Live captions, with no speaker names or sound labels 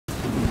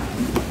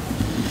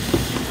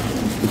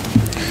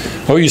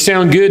Oh, you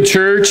sound good,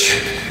 church.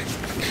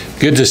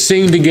 Good to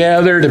sing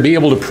together, to be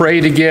able to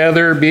pray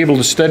together, be able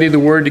to study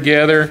the Word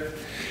together.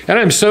 And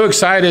I'm so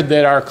excited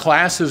that our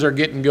classes are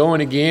getting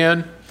going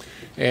again.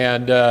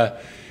 And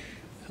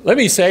let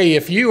me say,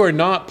 if you are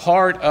not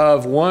part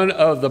of one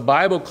of the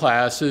Bible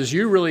classes,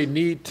 you really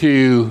need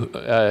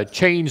to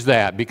change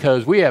that,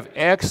 because we have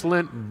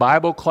excellent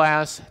Bible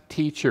class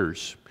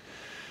teachers.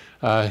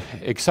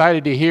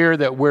 Excited to hear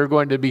that we're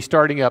going to be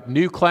starting up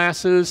new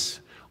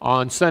classes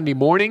on Sunday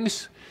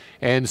mornings.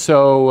 And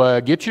so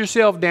get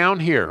yourself down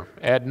here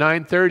at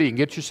 9:30 and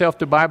get yourself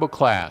to Bible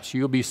class.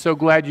 You'll be so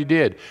glad you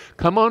did.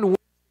 Come on Wednesday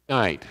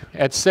night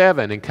at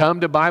 7 and come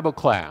to Bible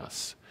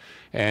class.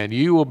 And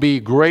you will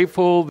be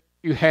grateful that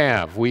you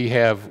have. We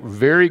have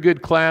very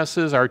good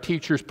classes. Our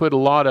teachers put a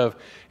lot of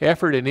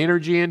effort and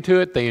energy into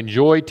it. They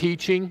enjoy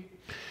teaching.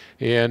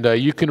 And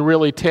you can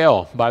really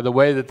tell by the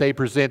way that they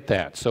present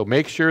that. So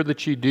make sure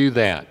that you do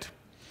that.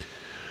 I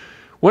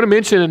want to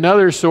mention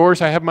another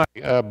source. I have my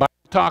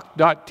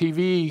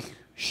BibleTalk.tv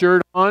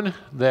shirt on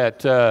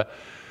that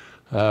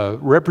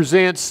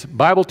represents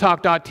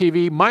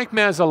BibleTalk.tv. Mike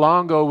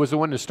Mazzalongo was the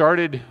one that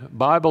started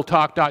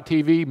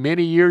BibleTalk.tv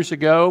many years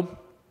ago.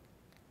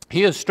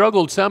 He has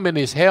struggled some in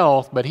his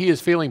health, but he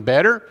is feeling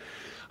better.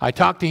 I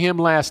talked to him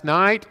last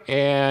night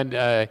and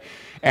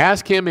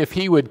asked him if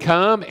he would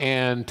come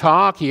and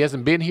talk. He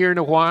hasn't been here in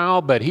a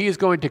while, but he is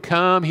going to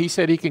come. He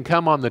said he can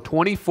come on the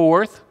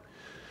 24th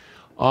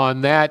on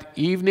that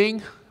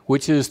evening,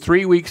 which is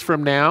 3 weeks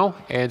from now.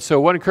 And so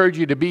I want to encourage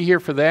you to be here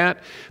for that.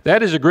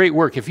 That is a great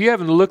work. If you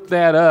haven't looked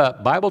that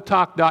up,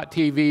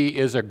 BibleTalk.tv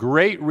is a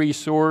great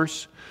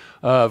resource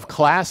of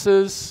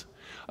classes,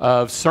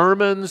 of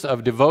sermons,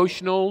 of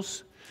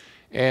devotionals.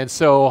 And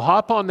so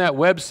hop on that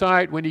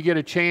website when you get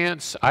a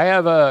chance. I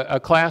have a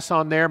class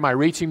on there. My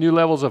Reaching New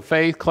Levels of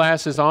Faith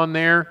class is on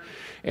there.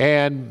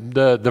 And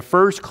the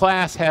first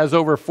class has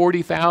over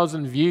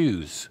 40,000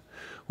 views,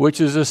 which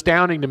is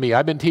astounding to me.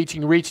 I've been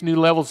teaching Reach New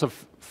Levels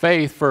of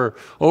Faith for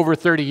over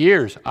 30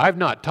 years. I've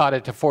not taught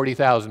it to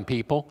 40,000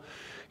 people.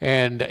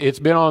 And it's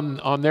been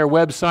on their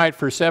website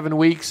for 7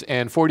 weeks,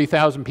 and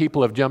 40,000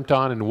 people have jumped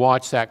on and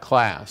watched that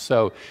class.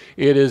 So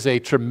it is a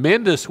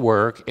tremendous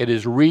work. It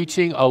is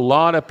reaching a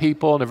lot of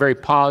people in a very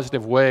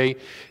positive way.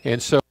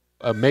 And so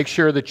make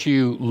sure that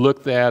you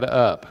look that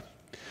up.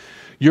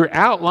 Your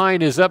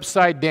outline is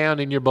upside down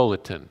in your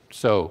bulletin.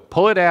 So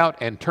pull it out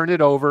and turn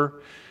it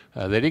over.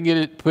 They didn't get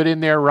it put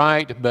in there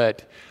right,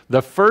 but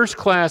the first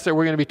class that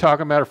we're going to be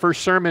talking about, our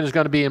first sermon, is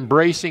going to be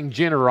Embracing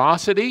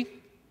Generosity.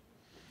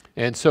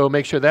 And so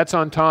make sure that's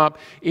on top.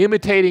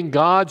 Imitating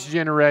God's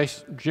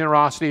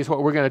generosity is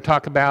what we're going to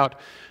talk about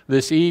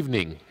this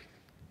evening.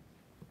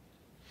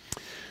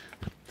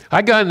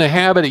 I got in the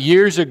habit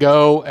years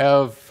ago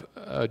of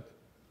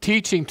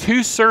teaching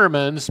 2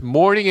 sermons,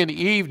 morning and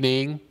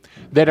evening,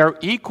 that are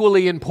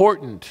equally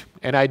important.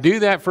 And I do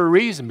that for a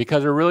reason,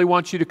 because I really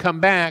want you to come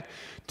back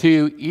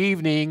to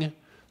evening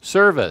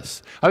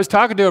service. I was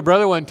talking to a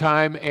brother one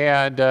time,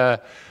 and I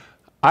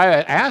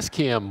asked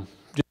him,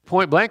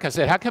 point blank, I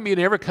said, how come you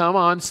never come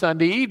on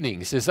Sunday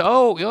evenings? He says,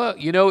 oh,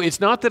 you know, it's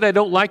not that I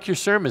don't like your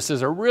sermons. He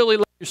says, I really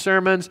like your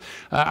sermons.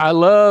 I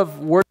love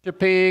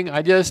worshiping.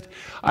 I just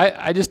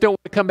don't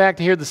want to come back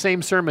to hear the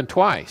same sermon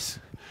twice.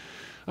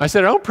 I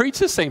said, I don't preach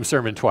the same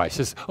sermon twice.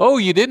 He says, oh,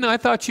 you didn't? I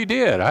thought you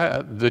did.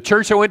 The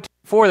church I went to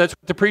before, that's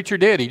what the preacher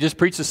did. He just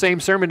preached the same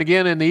sermon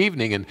again in the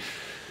evening. And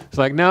it's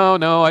like,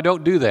 no, I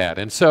don't do that.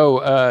 And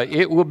so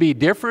it will be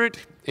different.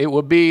 It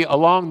will be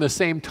along the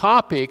same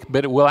topic,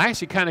 but it will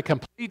actually kind of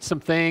complete some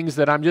things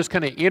that I'm just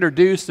going to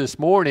introduce this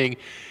morning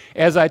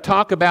as I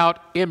talk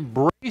about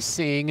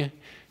embracing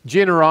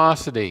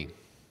generosity.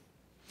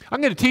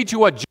 I'm going to teach you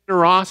what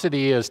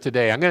generosity is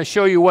today. I'm going to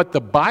show you what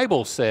the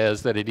Bible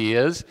says that it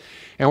is,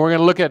 and we're going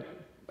to look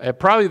at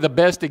probably the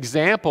best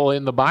example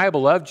in the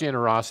Bible of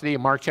generosity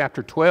in Mark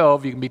chapter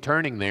 12. You can be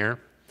turning there.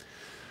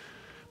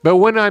 But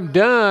when I'm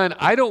done,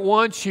 I don't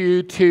want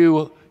you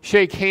to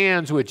shake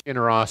hands with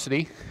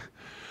generosity.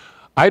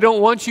 I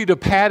don't want you to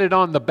pat it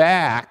on the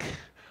back.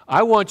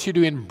 I want you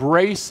to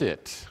embrace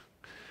it.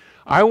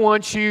 I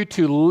want you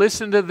to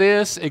listen to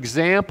this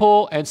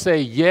example and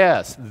say,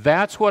 yes,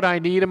 that's what I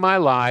need in my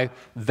life.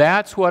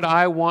 That's what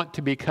I want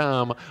to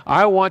become.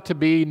 I want to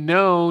be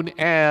known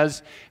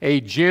as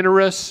a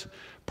generous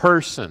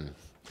person.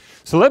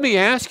 So let me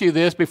ask you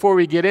this before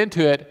we get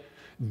into it.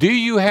 Do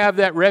you have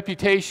that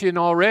reputation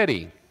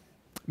already?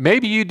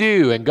 Maybe you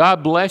do, and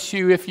God bless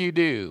you if you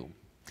do.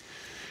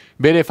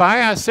 But if I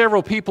ask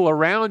several people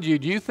around you,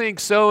 do you think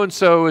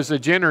so-and-so is a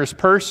generous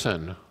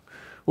person?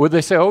 Would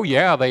they say, oh,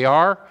 yeah, they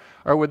are?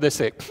 Or would they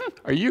say,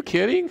 are you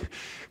kidding?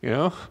 You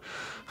know,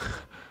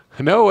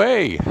 no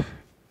way.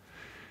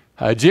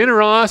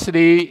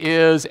 Generosity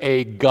is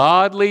a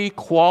godly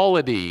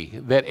quality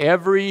that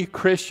every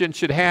Christian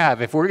should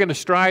have. If we're going to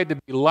strive to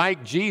be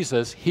like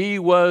Jesus, he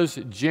was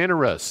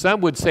generous.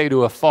 Some would say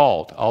to a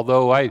fault,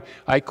 although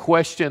I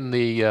question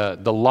the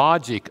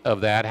logic of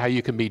that, how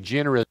you can be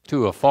generous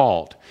to a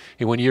fault.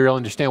 And when you really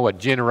understand what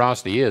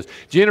generosity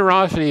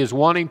is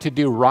wanting to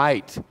do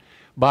right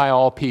by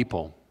all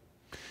people.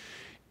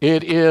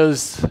 It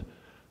is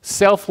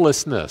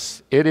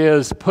selflessness. It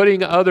is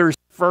putting others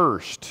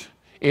first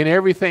in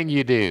everything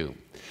you do.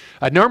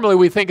 Normally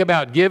we think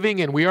about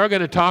giving, and we are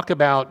going to talk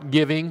about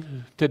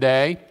giving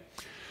today,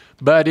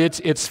 but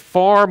it's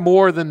far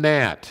more than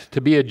that.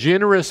 To be a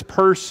generous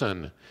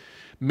person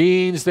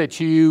means that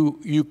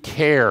you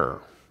care.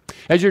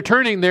 As you're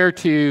turning there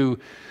to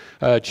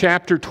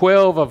chapter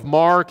 12 of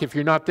Mark, if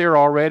you're not there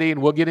already,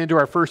 and we'll get into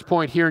our first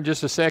point here in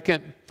just a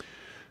second.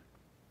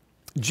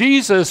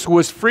 Jesus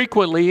was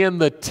frequently in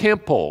the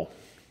temple.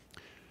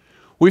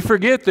 We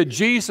forget that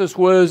Jesus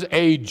was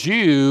a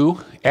Jew.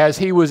 As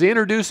he was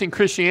introducing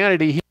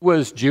Christianity, he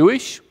was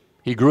Jewish.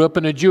 He grew up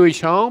in a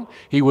Jewish home.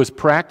 He was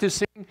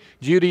practicing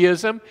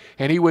Judaism,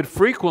 and he would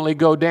frequently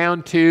go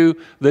down to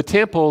the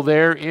temple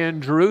there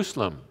in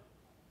Jerusalem.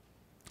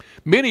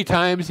 Many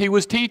times he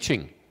was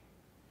teaching.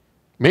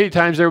 Many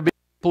times there would be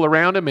people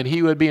around him, and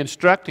he would be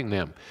instructing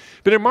them.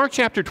 But in Mark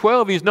chapter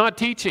 12, he's not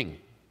teaching.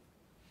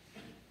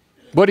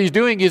 What he's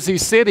doing is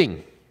he's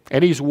sitting,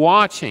 and he's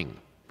watching.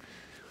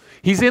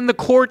 He's in the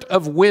court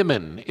of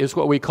women, is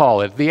what we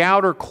call it, the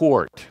outer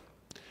court.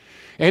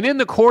 And in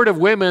the court of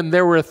women,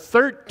 there were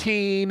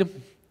 13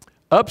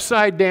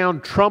 upside-down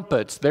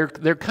trumpets. They're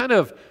kind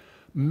of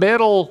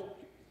metal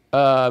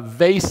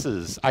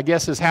vases, I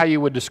guess is how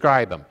you would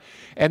describe them.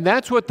 And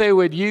that's what they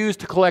would use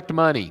to collect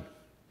money.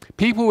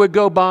 People would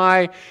go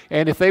by,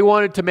 and if they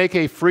wanted to make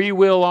a free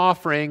will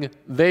offering,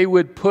 they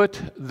would put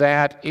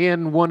that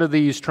in one of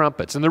these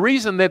trumpets. And the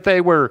reason that they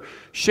were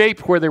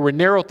shaped where they were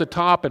narrow at the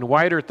top and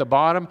wider at the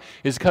bottom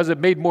is because it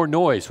made more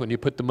noise when you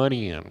put the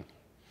money in.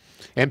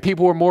 And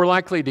people were more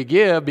likely to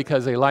give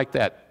because they liked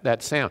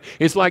that sound.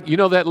 It's like, you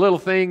know, that little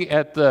thing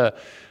at the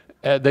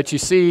that you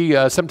see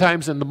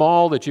sometimes in the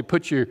mall that you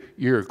put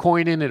your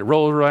coin in and it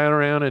rolls right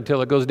around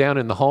until it goes down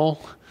in the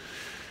hole?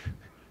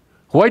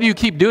 Why do you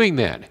keep doing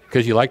that?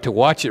 Because you like to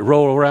watch it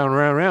roll around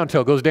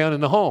until it goes down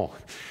in the hole.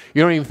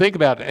 You don't even think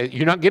about it.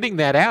 You're not getting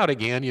that out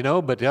again, you know,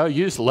 but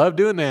you just love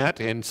doing that,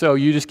 and so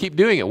you just keep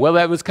doing it. Well,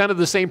 that was kind of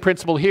the same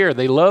principle here.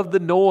 They loved the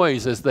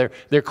noise as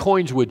their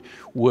coins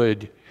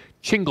would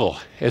jingle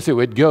as it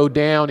would go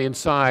down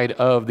inside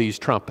of these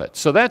trumpets.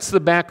 So that's the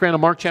background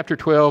of Mark chapter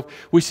 12.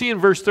 We see in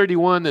verse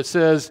 31 that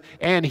says,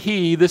 "And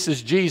he," this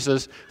is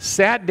Jesus,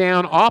 "sat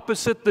down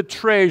opposite the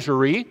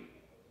treasury,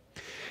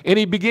 and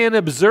he began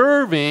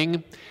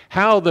observing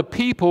how the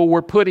people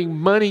were putting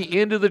money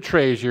into the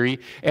treasury,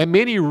 and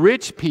many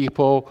rich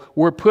people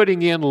were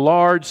putting in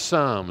large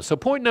sums." So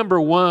point number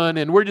one,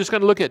 and we're just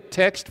going to look at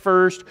text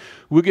first.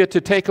 We'll get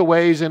to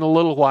takeaways in a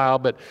little while,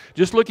 but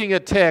just looking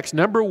at text,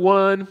 number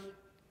one,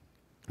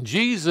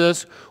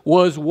 Jesus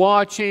was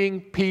watching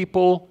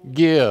people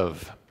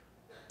give.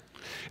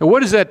 And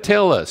what does that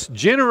tell us?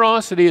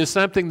 Generosity is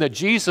something that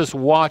Jesus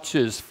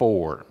watches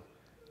for.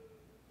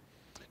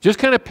 Just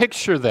kind of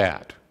picture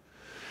that.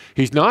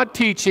 He's not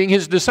teaching.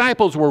 His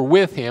disciples were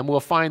with him. We'll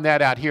find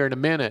that out here in a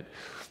minute.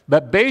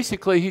 But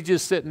basically, he's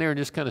just sitting there and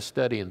just kind of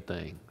studying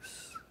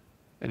things.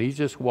 And he's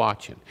just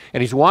watching.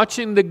 And he's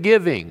watching the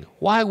giving.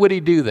 Why would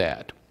he do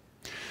that?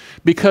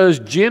 Because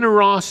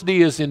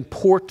generosity is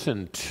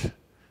important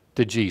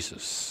to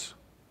Jesus.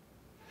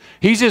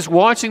 He's just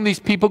watching these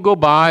people go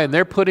by, and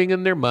they're putting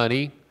in their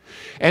money.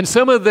 And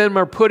some of them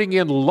are putting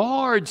in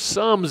large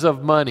sums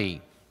of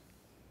money.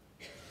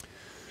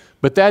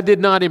 But that did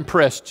not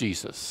impress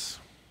Jesus.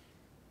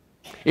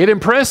 It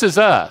impresses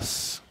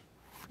us.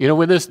 You know,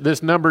 when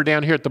this number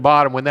down here at the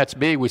bottom, when that's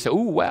big, we say,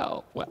 "Ooh,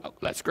 wow,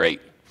 that's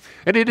great."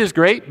 And it is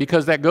great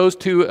because that goes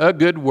to a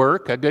good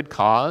work, a good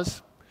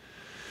cause.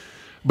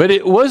 But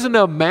it wasn't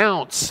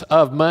amounts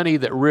of money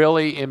that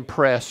really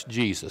impressed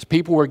Jesus.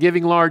 People were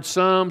giving large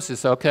sums.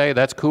 It's okay,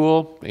 that's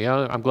cool. You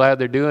know, I'm glad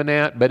they're doing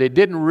that. But it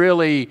didn't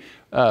really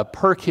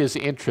perk his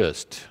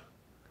interest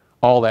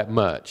all that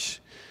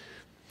much.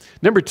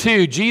 Number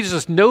two,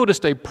 Jesus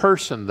noticed a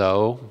person,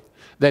 though,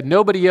 that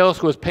nobody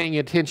else was paying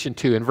attention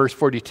to in verse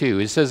 42.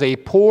 It says, "A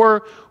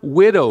poor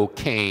widow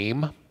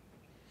came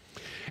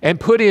and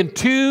put in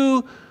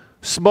 2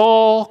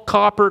 small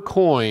copper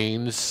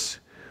coins,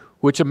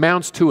 which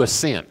amounts to a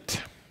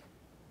cent."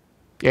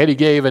 Eddie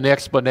gave an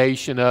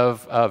explanation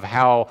of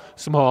how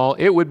small.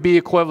 It would be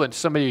equivalent to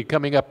somebody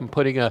coming up and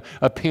putting a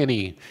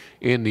penny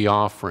in the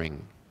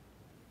offering.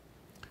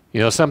 You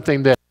know,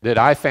 something that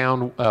I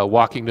found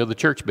walking to the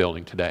church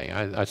building today.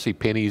 I see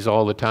pennies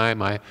all the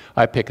time.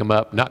 I pick them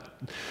up.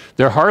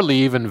 They're hardly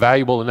even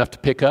valuable enough to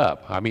pick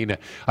up. I mean,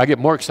 I get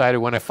more excited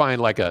when I find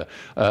like a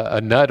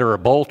nut or a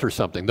bolt or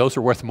something. Those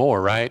are worth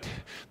more, right,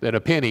 than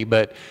a penny.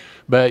 But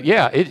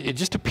yeah, it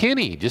just a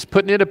penny, just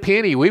putting in a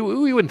penny. We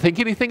wouldn't think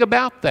anything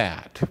about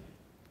that.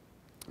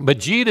 But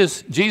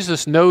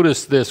Jesus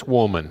noticed this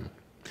woman.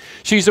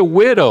 She's a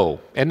widow.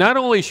 And not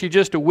only is she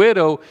just a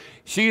widow,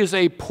 she is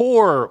a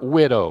poor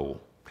widow.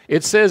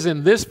 It says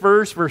in this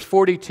verse, verse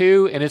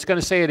 42, and it's going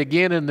to say it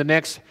again in the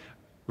next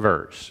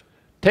verse.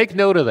 Take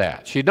note of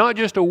that. She's not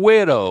just a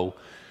widow,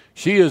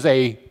 she is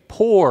a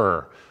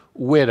poor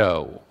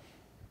widow.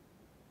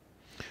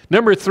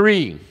 Number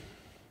 3,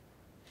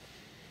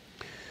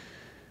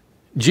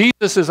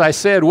 Jesus, as I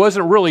said,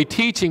 wasn't really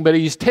teaching, but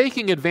he's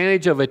taking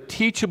advantage of a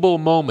teachable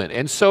moment.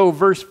 And so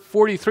verse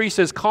 43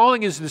 says,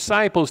 calling his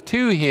disciples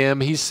to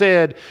him, he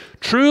said,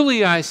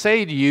 truly I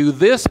say to you,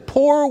 this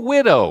poor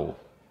widow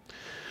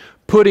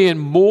put in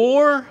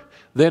more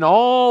than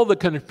all the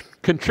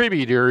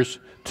contributors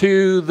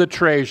to the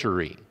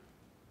treasury.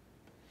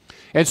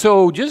 And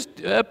so just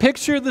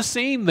picture the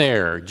scene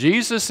there.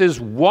 Jesus is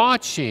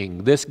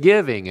watching this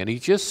giving, and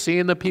he's just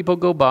seeing the people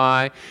go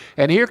by.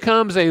 And here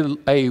comes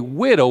a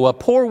widow, a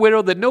poor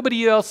widow that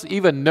nobody else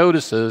even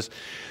notices.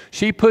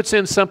 She puts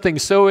in something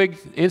so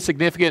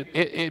insignificant,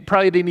 it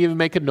probably didn't even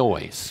make a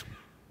noise.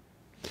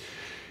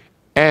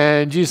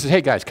 And Jesus says,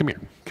 hey guys, come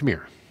here, come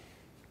here.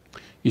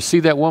 You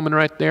see that woman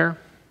right there?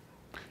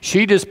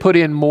 She just put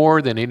in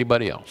more than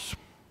anybody else.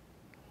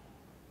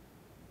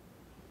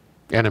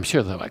 And I'm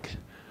sure they're like,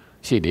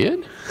 she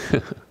did?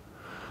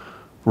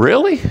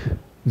 Really?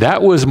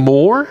 That was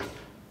more?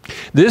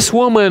 This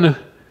woman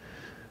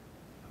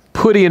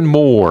put in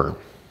more,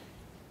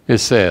 it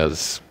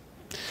says.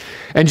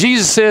 And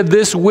Jesus said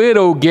this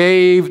widow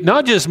gave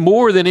not just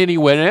more than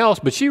anyone else,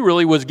 but she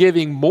really was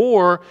giving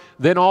more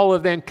than all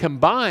of them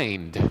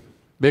combined.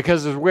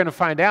 Because as we're going to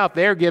find out,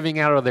 they're giving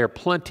out of their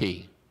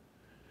plenty.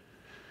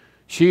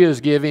 She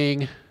is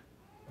giving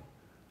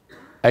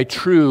a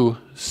true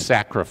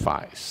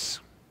sacrifice.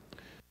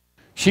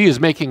 She is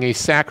making a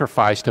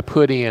sacrifice to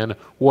put in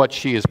what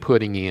she is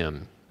putting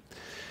in.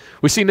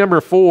 We see number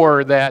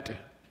 4 that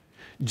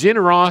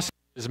generosity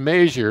is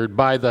measured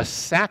by the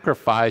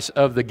sacrifice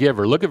of the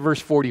giver. Look at verse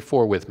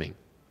 44 with me.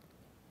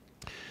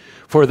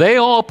 For they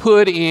all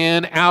put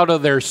in out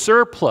of their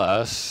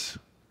surplus,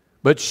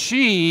 but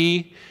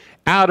she,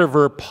 out of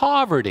her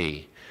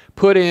poverty,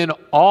 put in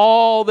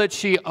all that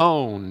she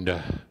owned,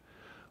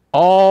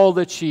 all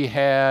that she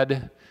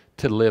had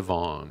to live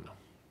on.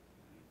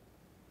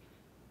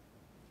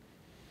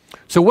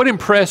 So what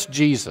impressed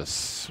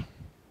Jesus?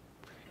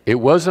 It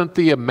wasn't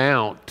the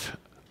amount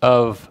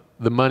of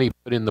the money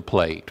put in the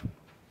plate.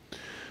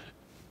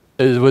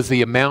 It was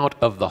the amount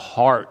of the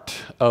heart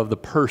of the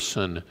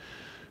person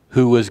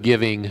who was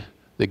giving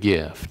the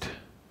gift.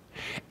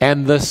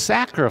 And the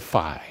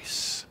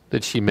sacrifice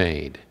that she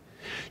made.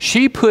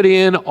 She put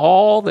in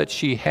all that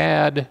she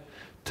had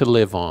to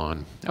live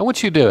on. I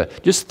want you to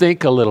just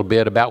think a little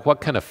bit about what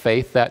kind of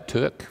faith that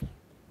took.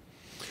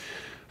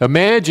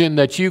 Imagine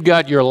that you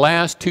got your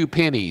last 2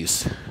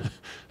 pennies.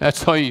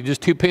 That's all you,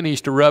 just 2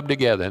 pennies to rub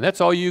together. And that's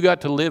all you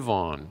got to live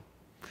on.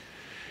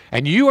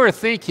 And you are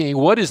thinking,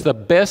 what is the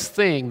best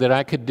thing that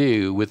I could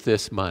do with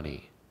this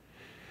money?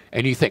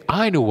 And you think,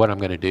 I know what I'm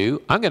going to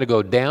do. I'm going to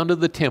go down to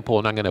the temple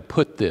and I'm going to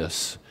put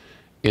this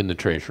in the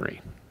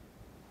treasury.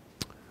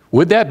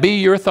 Would that be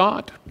your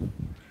thought?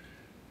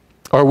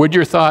 Or would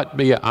your thought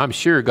be, I'm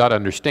sure God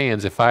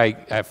understands if I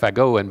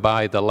go and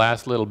buy the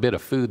last little bit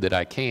of food that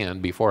I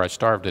can before I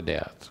starve to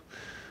death?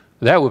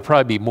 That would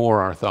probably be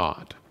more our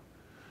thought.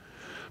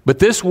 But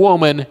this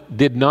woman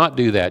did not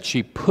do that.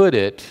 She put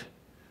it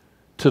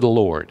to the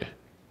Lord.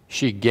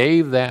 She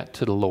gave that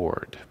to the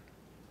Lord.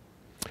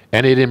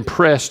 And it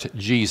impressed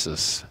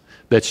Jesus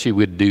that she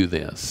would do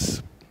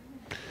this.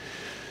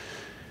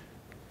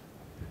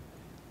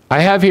 I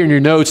have here in your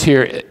notes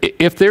here,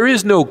 if there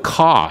is no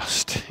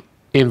cost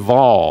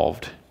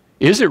involved,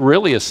 is it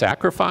really a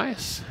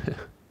sacrifice?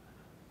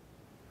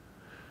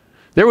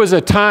 There was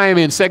a time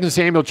in 2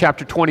 Samuel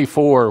chapter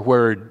 24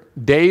 where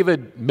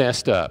David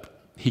messed up.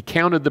 He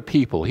counted the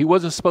people. He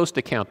wasn't supposed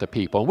to count the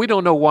people. And we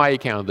don't know why he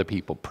counted the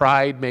people.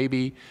 Pride,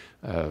 maybe,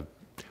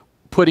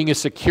 putting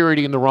his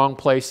security in the wrong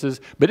places.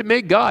 But it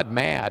made God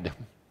mad.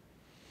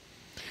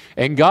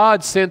 And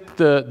God sent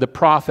the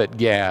prophet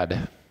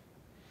Gad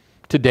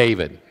to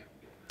David.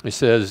 He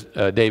says,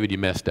 David, you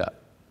messed up.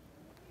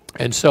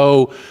 And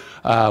so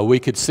we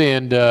could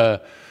send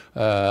a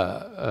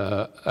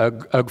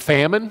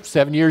famine,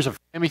 7 years of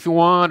famine if you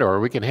want, or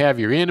we can have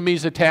your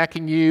enemies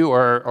attacking you,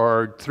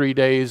 or 3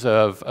 days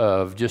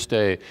of just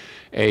a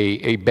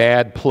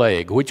bad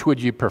plague. Which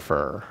would you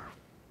prefer?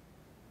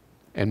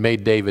 And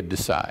made David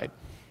decide.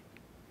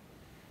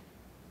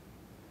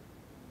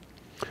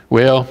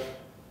 Well,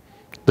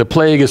 the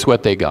plague is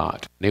what they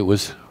got. It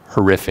was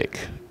horrific.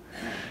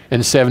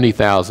 And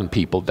 70,000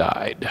 people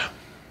died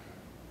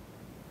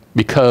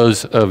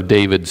because of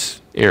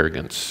David's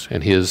arrogance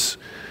and his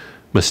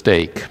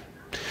mistake.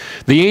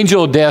 The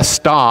angel of death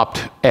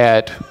stopped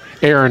at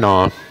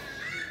Araunah,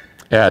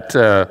 at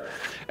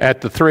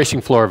the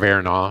threshing floor of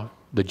Araunah,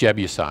 the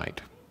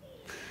Jebusite.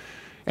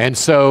 And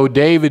so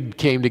David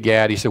came to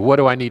Gad. He said, what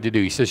do I need to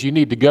do? He says, you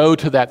need to go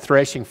to that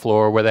threshing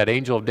floor where that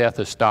angel of death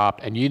has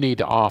stopped, and you need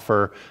to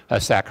offer a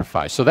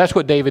sacrifice. So that's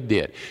what David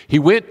did. He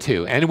went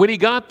to, and when he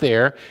got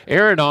there,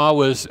 Araunah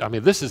was, I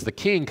mean, this is the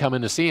king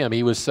coming to see him.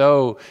 He was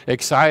so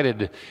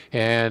excited,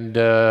 and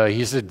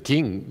he said,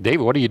 King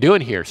David, what are you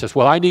doing here? He says,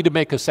 well, I need to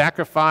make a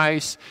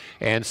sacrifice,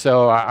 and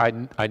so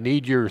I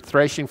need your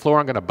threshing floor.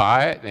 I'm going to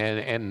buy it.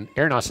 And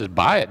Araunah says,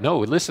 buy it. No,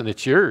 listen,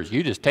 it's yours.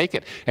 You just take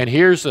it. And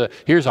here's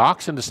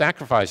oxen to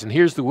sacrifice. And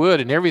here's the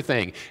wood and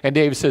everything. And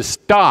David says,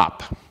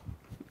 stop.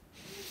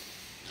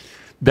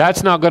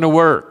 That's not going to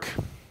work.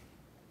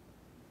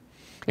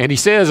 And he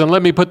says, and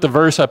let me put the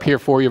verse up here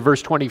for you,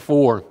 verse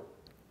 24.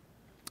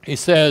 He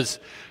says,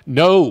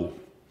 no,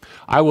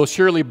 I will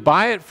surely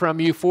buy it from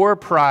you for a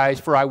price,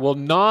 for I will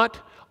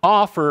not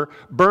offer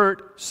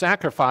burnt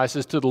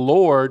sacrifices to the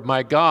Lord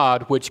my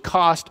God, which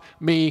cost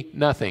me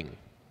nothing.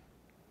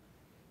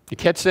 You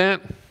catch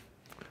that?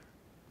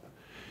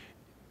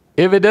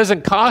 If it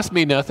doesn't cost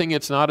me nothing,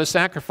 it's not a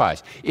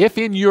sacrifice. If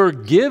in your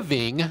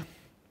giving,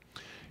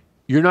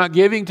 you're not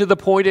giving to the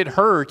point it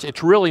hurts,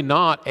 it's really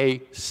not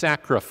a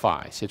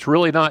sacrifice. It's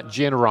really not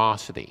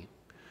generosity.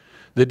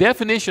 The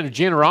definition of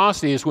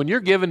generosity is when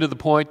you're given to the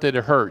point that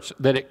it hurts,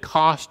 that it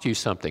costs you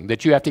something,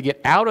 that you have to get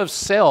out of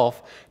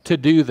self to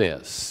do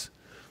this.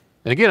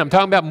 And again, I'm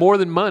talking about more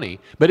than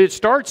money, but it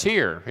starts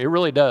here. It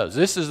really does.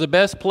 This is the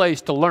best place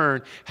to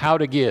learn how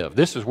to give.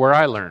 This is where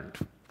I learned,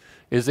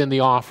 is in the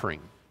offering.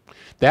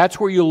 That's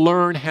where you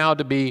learn how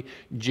to be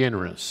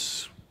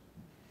generous.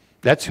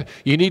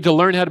 You need to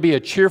learn how to be a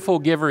cheerful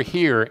giver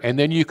here, and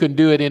then you can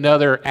do it in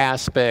other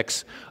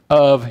aspects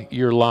of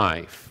your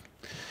life.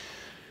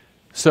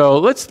 So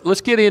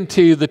let's get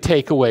into the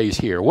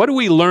takeaways here. What do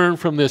we learn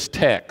from this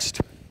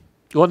text?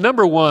 Well,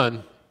 number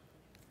one,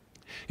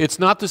 it's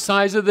not the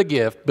size of the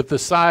gift, but the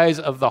size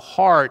of the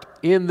heart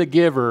in the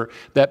giver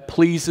that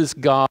pleases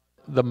God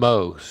the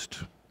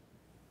most.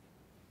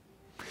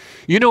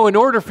 You know, in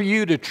order for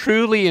you to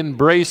truly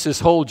embrace this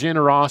whole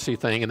generosity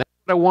thing, and that's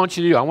what I want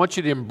you to do, I want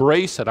you to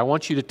embrace it. I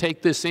want you to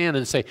take this in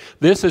and say,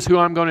 this is who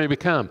I'm going to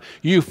become.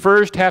 You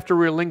first have to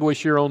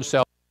relinquish your own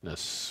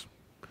selfishness.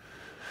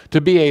 To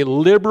be a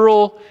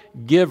liberal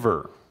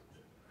giver,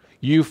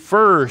 you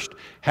first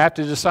have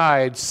to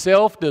decide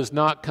self does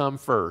not come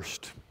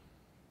first.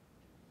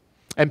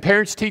 And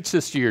parents, teach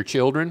this to your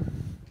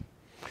children.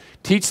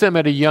 Teach them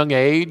at a young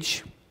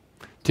age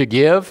to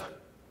give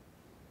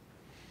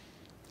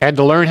and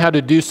to learn how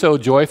to do so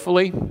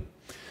joyfully.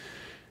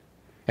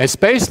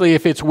 Especially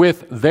if it's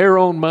with their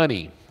own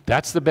money.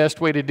 That's the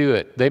best way to do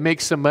it. They make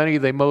some money,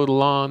 they mow the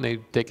lawn, they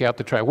take out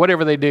the trash,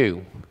 whatever they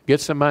do,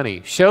 get some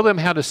money. Show them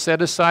how to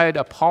set aside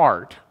a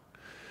part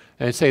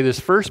and say, this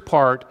first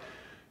part,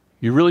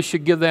 you really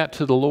should give that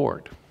to the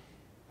Lord.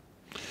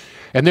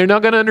 And they're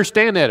not going to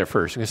understand that at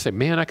first. They're going to say,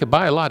 man, I could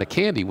buy a lot of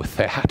candy with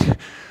that.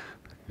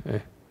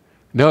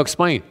 No,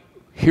 explain.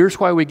 Here's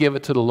why we give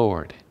it to the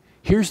Lord.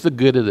 Here's the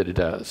good that it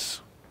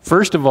does.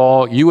 First of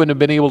all, you wouldn't have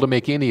been able to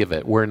make any of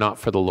it were it not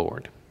for the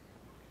Lord.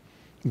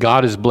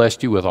 God has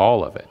blessed you with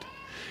all of it.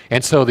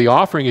 And so the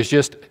offering is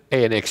just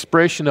an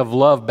expression of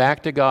love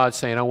back to God,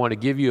 saying, I want to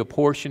give you a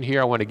portion here.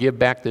 I want to give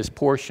back this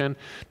portion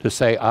to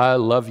say, I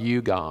love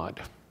you,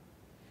 God.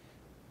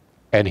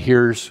 And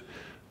here's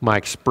my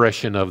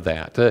expression of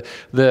that.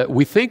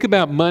 We think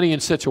about money in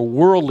such a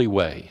worldly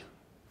way.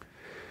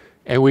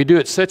 And we do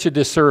it such a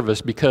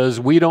disservice because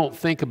we don't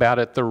think about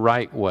it the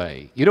right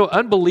way. You know,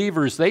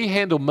 unbelievers, they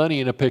handle money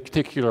in a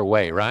particular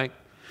way, right?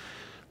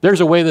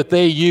 There's a way that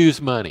they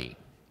use money.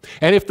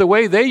 And if the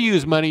way they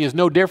use money is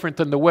no different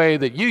than the way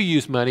that you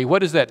use money, what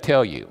does that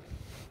tell you?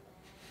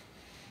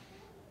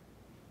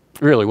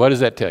 Really, what does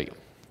that tell you?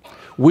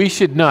 We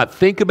should not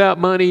think about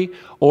money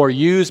or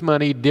use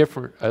money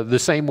the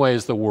same way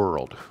as the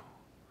world.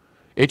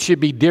 It should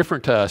be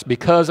different to us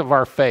because of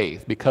our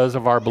faith, because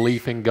of our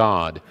belief in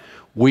God.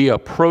 We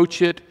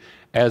approach it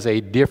as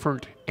a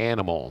different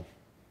animal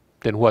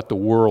than what the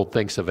world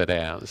thinks of it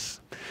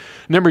as.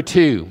 Number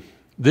two,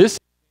 this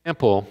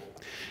example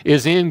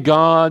is in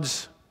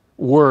God's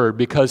Word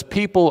because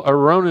people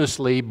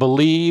erroneously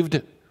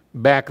believed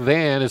back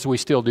then, as we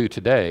still do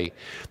today,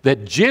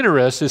 that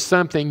generous is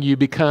something you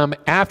become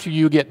after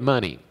you get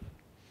money.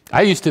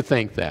 I used to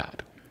think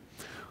that.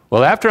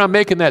 Well, after I'm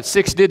making that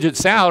 6-digit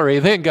salary,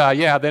 then God,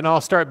 then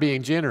I'll start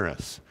being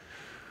generous.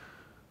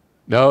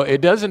 No,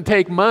 it doesn't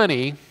take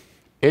money.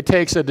 It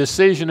takes a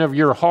decision of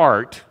your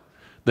heart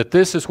that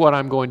this is what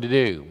I'm going to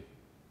do.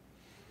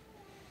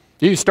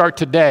 You start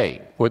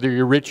today, whether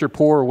you're rich or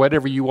poor or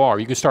whatever you are.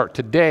 You can start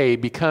today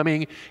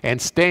becoming and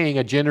staying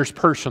a generous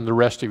person the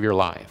rest of your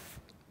life.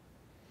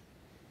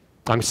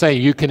 I'm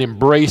saying you can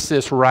embrace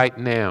this right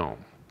now.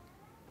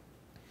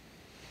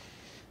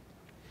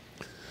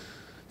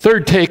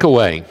 Third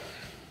takeaway.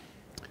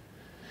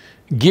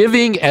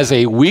 Giving as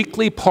a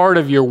weekly part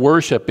of your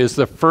worship is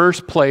the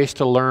first place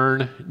to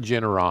learn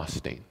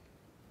generosity.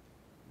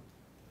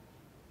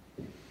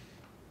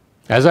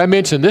 As I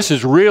mentioned, this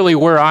is really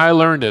where I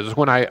learned it. It was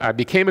when I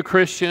became a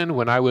Christian,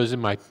 when I was in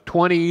my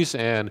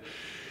 20s,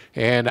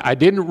 and I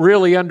didn't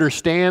really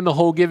understand the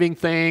whole giving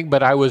thing,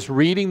 but I was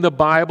reading the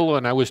Bible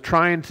and I was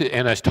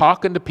and I was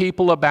talking to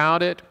people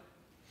about it.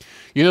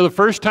 You know, the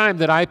first time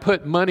that I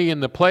put money in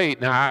the plate,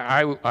 now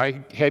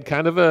I had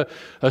kind of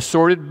a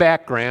sordid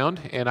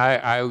background, and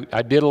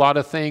I did a lot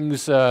of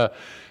things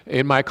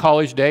in my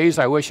college days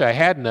I wish I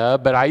hadn't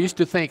of, but I used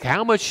to think,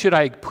 how much should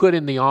I put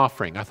in the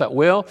offering? I thought,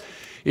 well,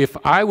 if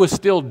I was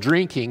still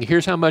drinking,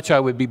 here's how much I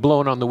would be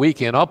blowing on the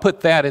weekend. I'll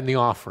put that in the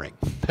offering.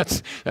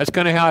 That's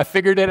kind of how I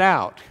figured it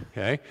out,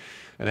 okay?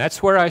 And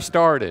that's where I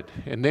started.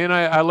 And then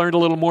I learned a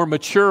little more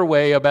mature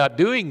way about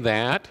doing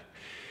that.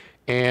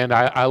 And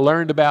I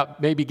learned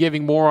about maybe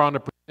giving more on a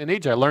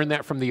percentage. I learned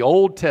that from the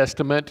Old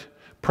Testament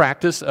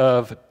practice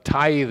of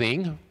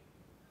tithing.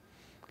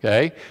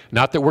 Okay?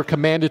 Not that we're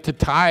commanded to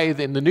tithe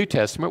in the New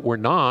Testament. We're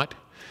not.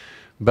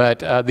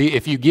 But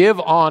if you give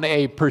on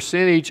a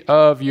percentage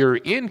of your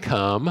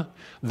income,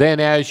 then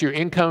as your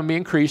income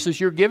increases,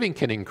 your giving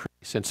can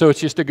increase. And so it's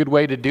just a good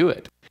way to do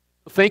it.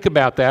 Think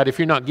about that. If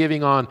you're not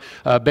giving on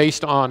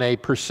based on a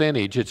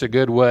percentage, it's a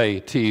good way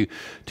to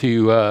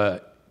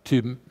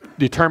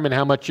determine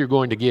how much you're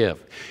going to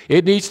give.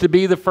 It needs to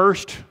be the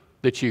first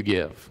that you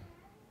give.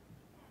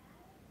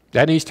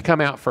 That needs to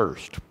come out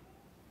first.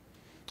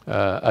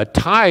 A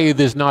tithe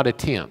is not a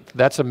tenth.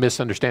 That's a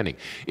misunderstanding.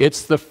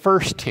 It's the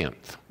first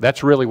tenth.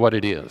 That's really what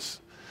it is.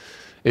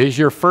 It is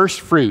your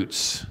first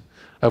fruits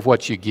of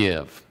what you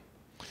give.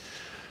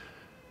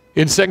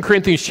 In 2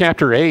 Corinthians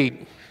chapter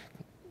 8,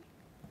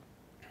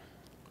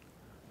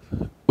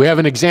 we have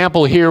an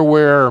example here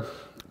where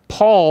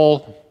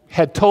Paul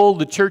had told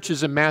the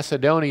churches in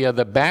Macedonia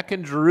that back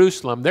in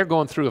Jerusalem, they're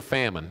going through a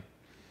famine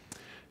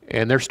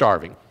and they're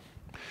starving.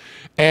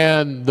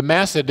 And the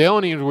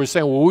Macedonians were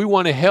saying, well, we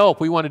want to help.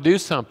 We want to do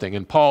something.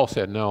 And Paul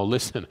said, no,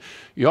 listen,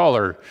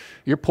 you're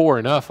poor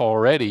enough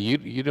already.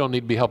 You don't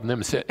need to be helping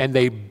them. And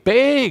they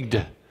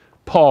begged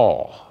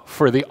Paul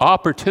for the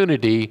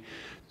opportunity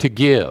to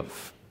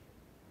give.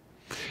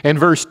 And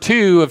verse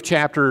 2 of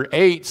chapter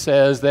 8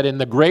 says that in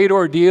the great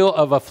ordeal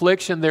of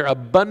affliction, their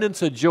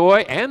abundance of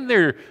joy and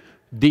their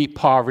deep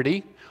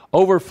poverty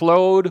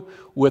overflowed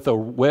with a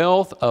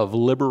wealth of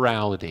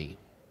liberality.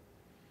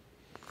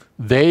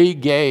 They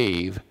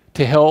gave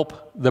to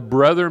help the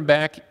brethren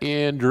back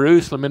in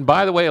Jerusalem. And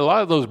by the way, a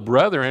lot of those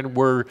brethren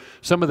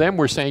some of them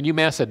were saying, you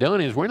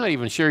Macedonians, we're not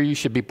even sure you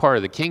should be part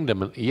of the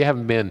kingdom. You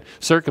haven't been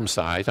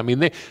circumcised. I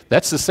mean,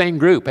 that's the same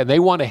group, and they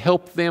want to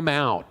help them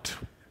out.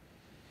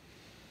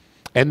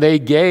 And they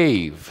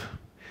gave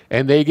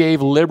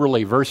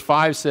liberally. Verse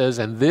 5 says,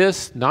 and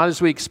this, not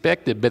as we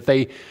expected, but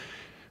they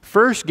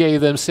first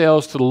gave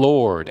themselves to the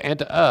Lord and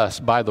to us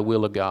by the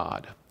will of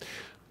God.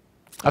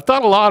 I've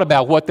thought a lot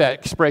about what that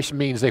expression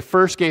means. They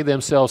first gave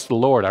themselves to the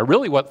Lord. I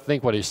really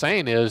think what he's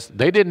saying is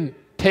they didn't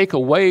take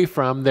away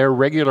from their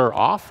regular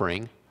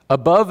offering.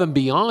 Above and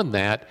beyond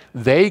that,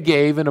 they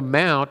gave an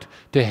amount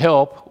to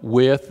help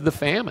with the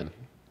famine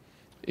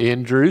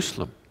in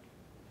Jerusalem.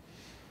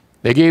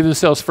 They gave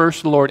themselves first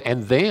to the Lord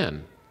and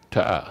then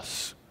to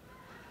us.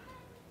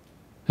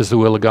 This is the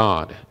will of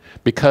God,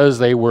 because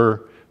they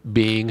were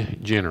being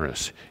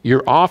generous.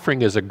 Your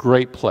offering is a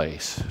great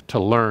place to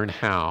learn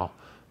how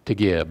to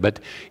give, but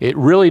it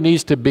really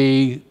needs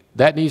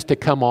to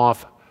come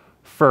off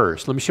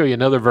first. Let me show you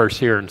another verse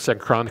here in 2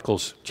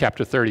 Chronicles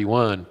chapter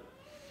 31,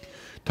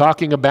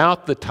 talking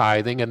about the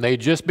tithing, and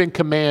they'd just been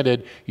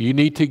commanded, you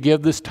need to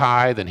give this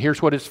tithe, and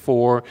here's what it's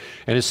for.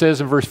 And it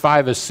says in verse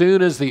 5, as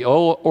soon as the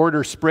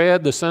order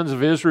spread, the sons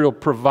of Israel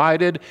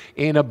provided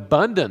in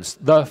abundance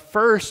the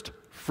first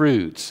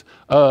fruits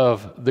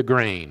of the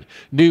grain,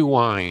 new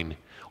wine,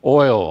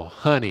 oil,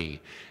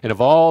 honey, and of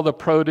all the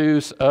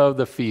produce of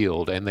the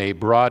field, and they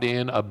brought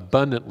in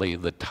abundantly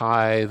the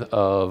tithe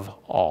of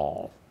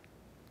all.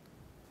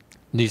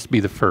 Needs to be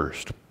the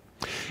first.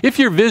 If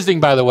you're visiting,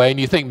 by the way, and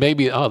you think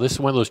maybe, oh, this is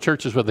one of those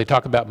churches where they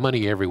talk about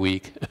money every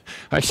week,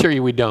 I assure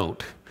you we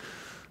don't.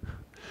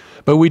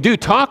 But we do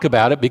talk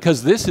about it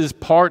because this is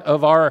part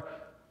of our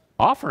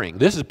offering.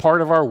 This is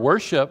part of our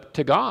worship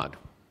to God.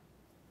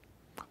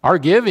 Our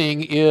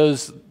giving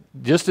is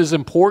just as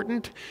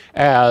important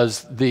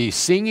as the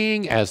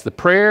singing, as the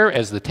prayer,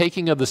 as the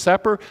taking of the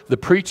supper, the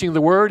preaching of the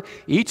word.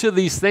 Each of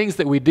these things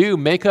that we do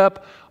make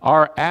up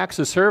our acts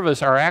of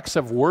service, our acts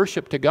of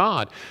worship to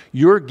God.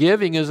 Your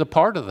giving is a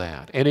part of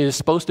that, and it is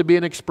supposed to be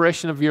an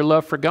expression of your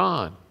love for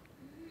God.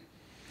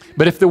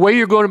 But if the way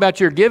you're going about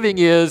your giving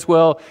is,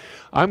 well,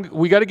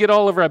 we got to get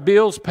all of our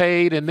bills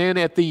paid, and then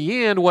at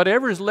the end,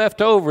 whatever's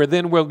left over,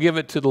 then we'll give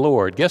it to the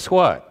Lord. Guess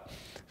what?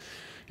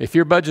 If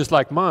your budget's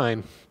like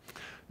mine,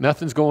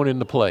 nothing's going in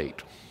the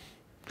plate.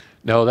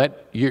 No,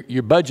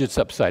 your budget's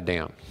upside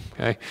down.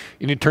 Okay?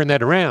 You need to turn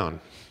that around.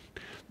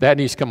 That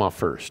needs to come off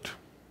first.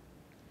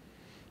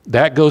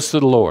 That goes to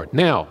the Lord.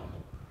 Now,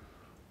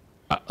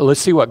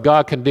 let's see what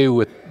God can do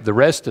with the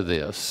rest of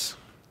this,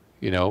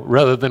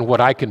 rather than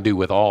what I can do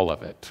with all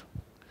of it.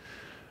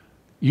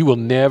 You will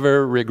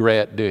never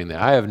regret doing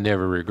that. I have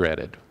never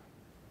regretted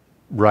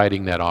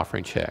writing that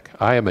offering check.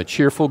 I am a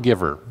cheerful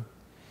giver.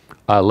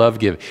 I love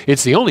giving.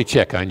 It's the only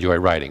check I enjoy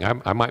writing.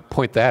 I might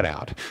point that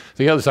out.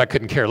 The others I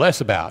couldn't care less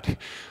about.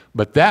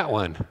 But that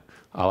one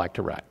I like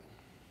to write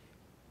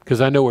because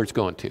I know where it's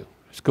going to.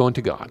 It's going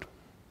to God.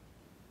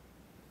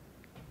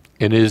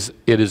 And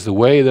it is the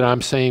way that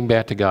I'm saying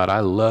back to God,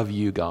 I love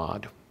you,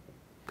 God.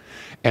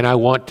 And I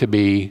want to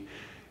be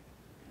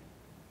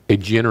a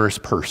generous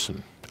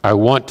person. I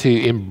want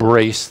to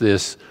embrace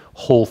this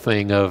whole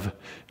thing of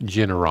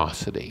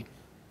generosity.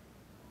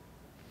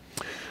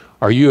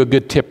 Are you a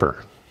good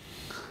tipper?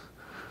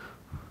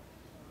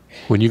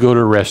 When you go to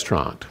a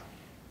restaurant,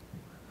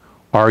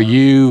 are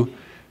you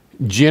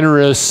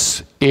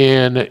generous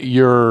in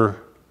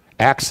your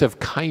acts of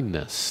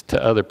kindness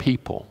to other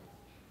people?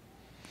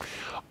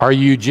 Are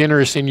you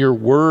generous in your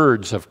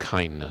words of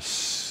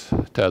kindness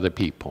to other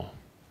people?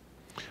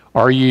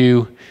 Are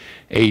you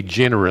a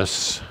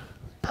generous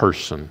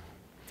person?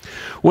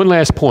 One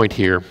last point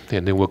here,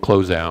 and then we'll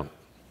close out.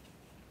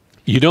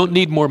 You don't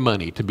need more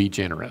money to be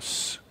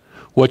generous.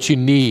 What you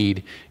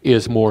need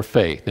is more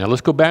faith. Now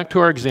let's go back to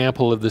our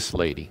example of this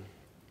lady,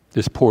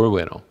 this poor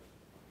widow.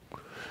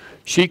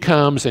 She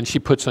comes and she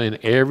puts in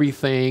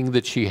everything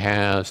that she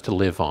has to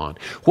live on.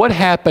 What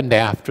happened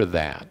after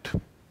that?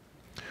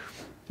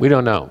 We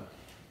don't know.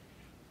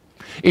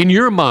 In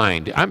your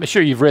mind, I'm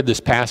sure you've read this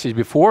passage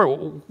before.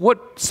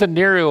 What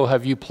scenario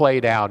have you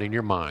played out in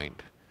your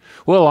mind?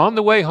 Well, on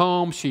the way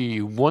home,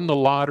 she won the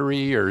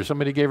lottery, or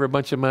somebody gave her a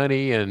bunch of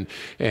money,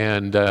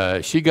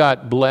 and she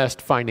got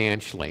blessed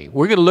financially.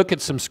 We're going to look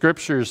at some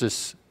scriptures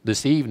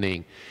this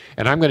evening,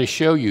 and I'm going to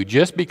show you,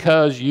 just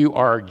because you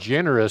are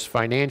generous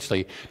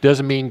financially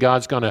doesn't mean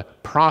God's going to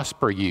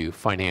prosper you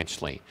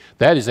financially.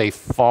 That is a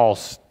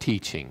false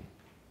teaching.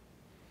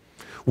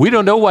 We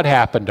don't know what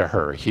happened to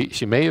her.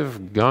 She may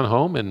have gone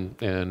home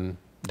and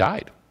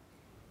died.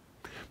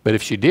 But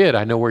if she did,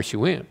 I know where she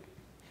went.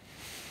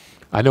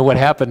 I know what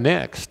happened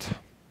next.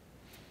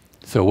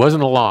 So it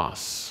wasn't a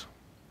loss.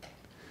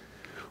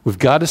 We've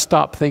got to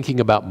stop thinking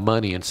about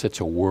money in such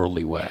a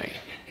worldly way.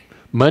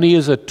 Money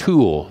is a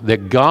tool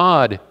that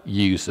God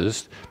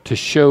uses to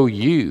show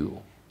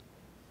you,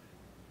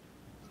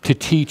 to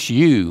teach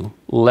you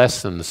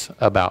lessons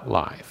about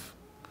life.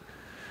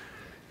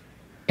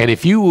 And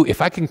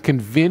if I can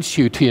convince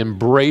you to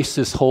embrace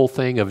this whole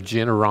thing of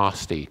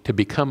generosity, to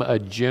become a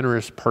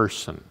generous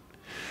person,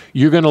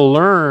 you're going to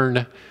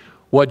learn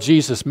what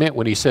Jesus meant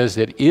when he says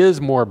it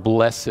is more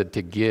blessed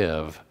to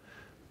give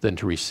than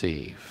to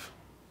receive.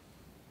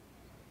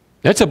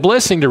 That's a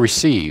blessing to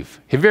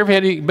receive. Have you ever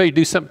had anybody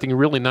do something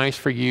really nice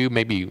for you,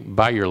 maybe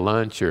buy your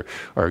lunch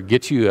or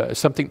get you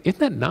something? Isn't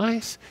that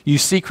nice? You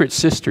secret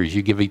sisters,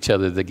 you give each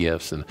other the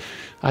gifts. And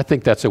I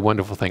think that's a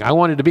wonderful thing. I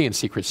wanted to be in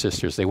Secret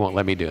Sisters. They won't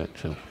let me do it.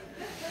 So.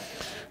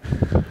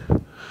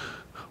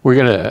 We're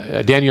going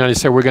to, Daniel and I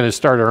said we're going to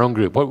start our own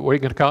group. What are you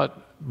going to call it?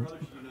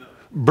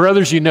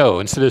 Brothers you know.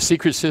 Instead of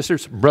Secret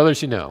Sisters,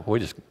 Brothers you know. We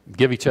just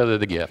give each other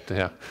the gift.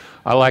 Yeah.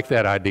 I like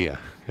that idea.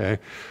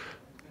 Okay.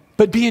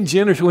 But being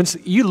generous,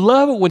 you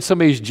love it when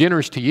somebody's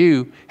generous to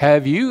you.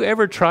 Have you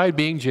ever tried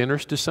being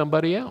generous to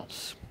somebody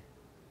else?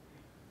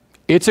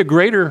 It's a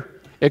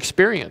greater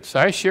experience,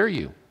 I assure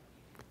you.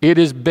 It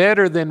is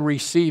better than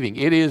receiving.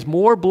 It is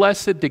more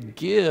blessed to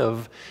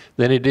give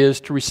than it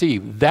is to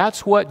receive.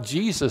 That's what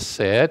Jesus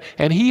said,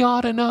 and he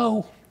ought to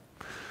know.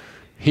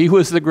 He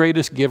was the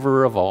greatest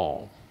giver of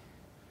all.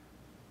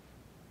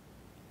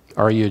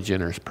 Are you a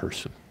generous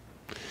person?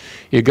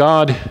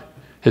 God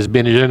has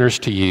been generous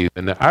to you.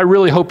 And I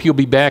really hope you'll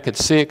be back at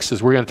 6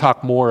 as we're going to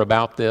talk more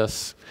about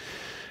this,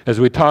 as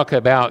we talk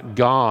about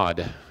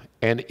God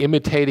and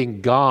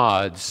imitating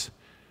God's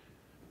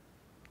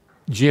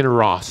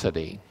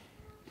generosity.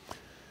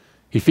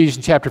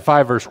 Ephesians chapter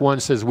 5 verse 1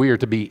 says we are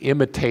to be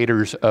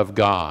imitators of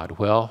God.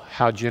 Well,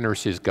 how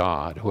generous is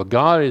God? Well,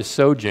 God is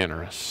so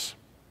generous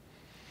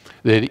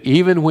that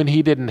even when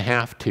he didn't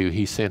have to,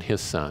 he sent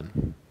his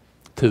son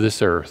to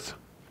this earth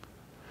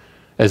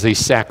as a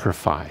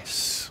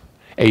sacrifice.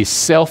 A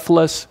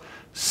selfless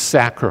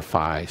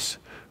sacrifice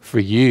for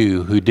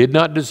you who did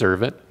not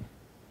deserve it,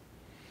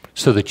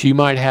 so that you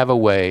might have a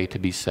way to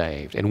be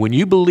saved. And when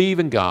you believe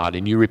in God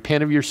and you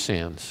repent of your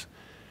sins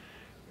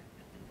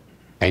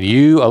and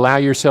you allow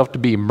yourself to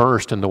be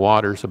immersed in the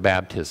waters of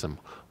baptism,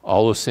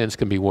 all those sins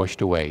can be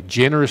washed away,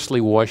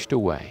 generously washed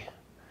away.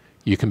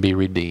 You can be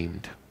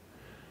redeemed.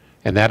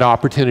 And that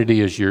opportunity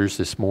is yours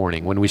this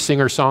morning. When we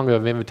sing our song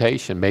of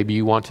invitation, maybe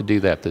you want to do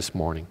that this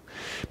morning.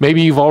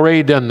 Maybe you've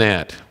already done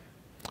that.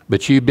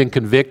 But you've been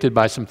convicted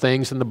by some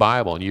things in the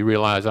Bible, and you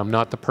realize I'm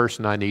not the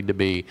person I need to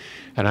be,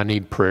 and I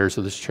need prayers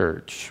of this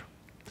church.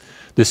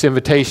 This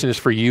invitation is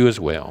for you as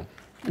well.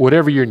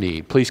 Whatever your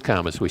need, please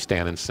come as we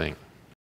stand and sing.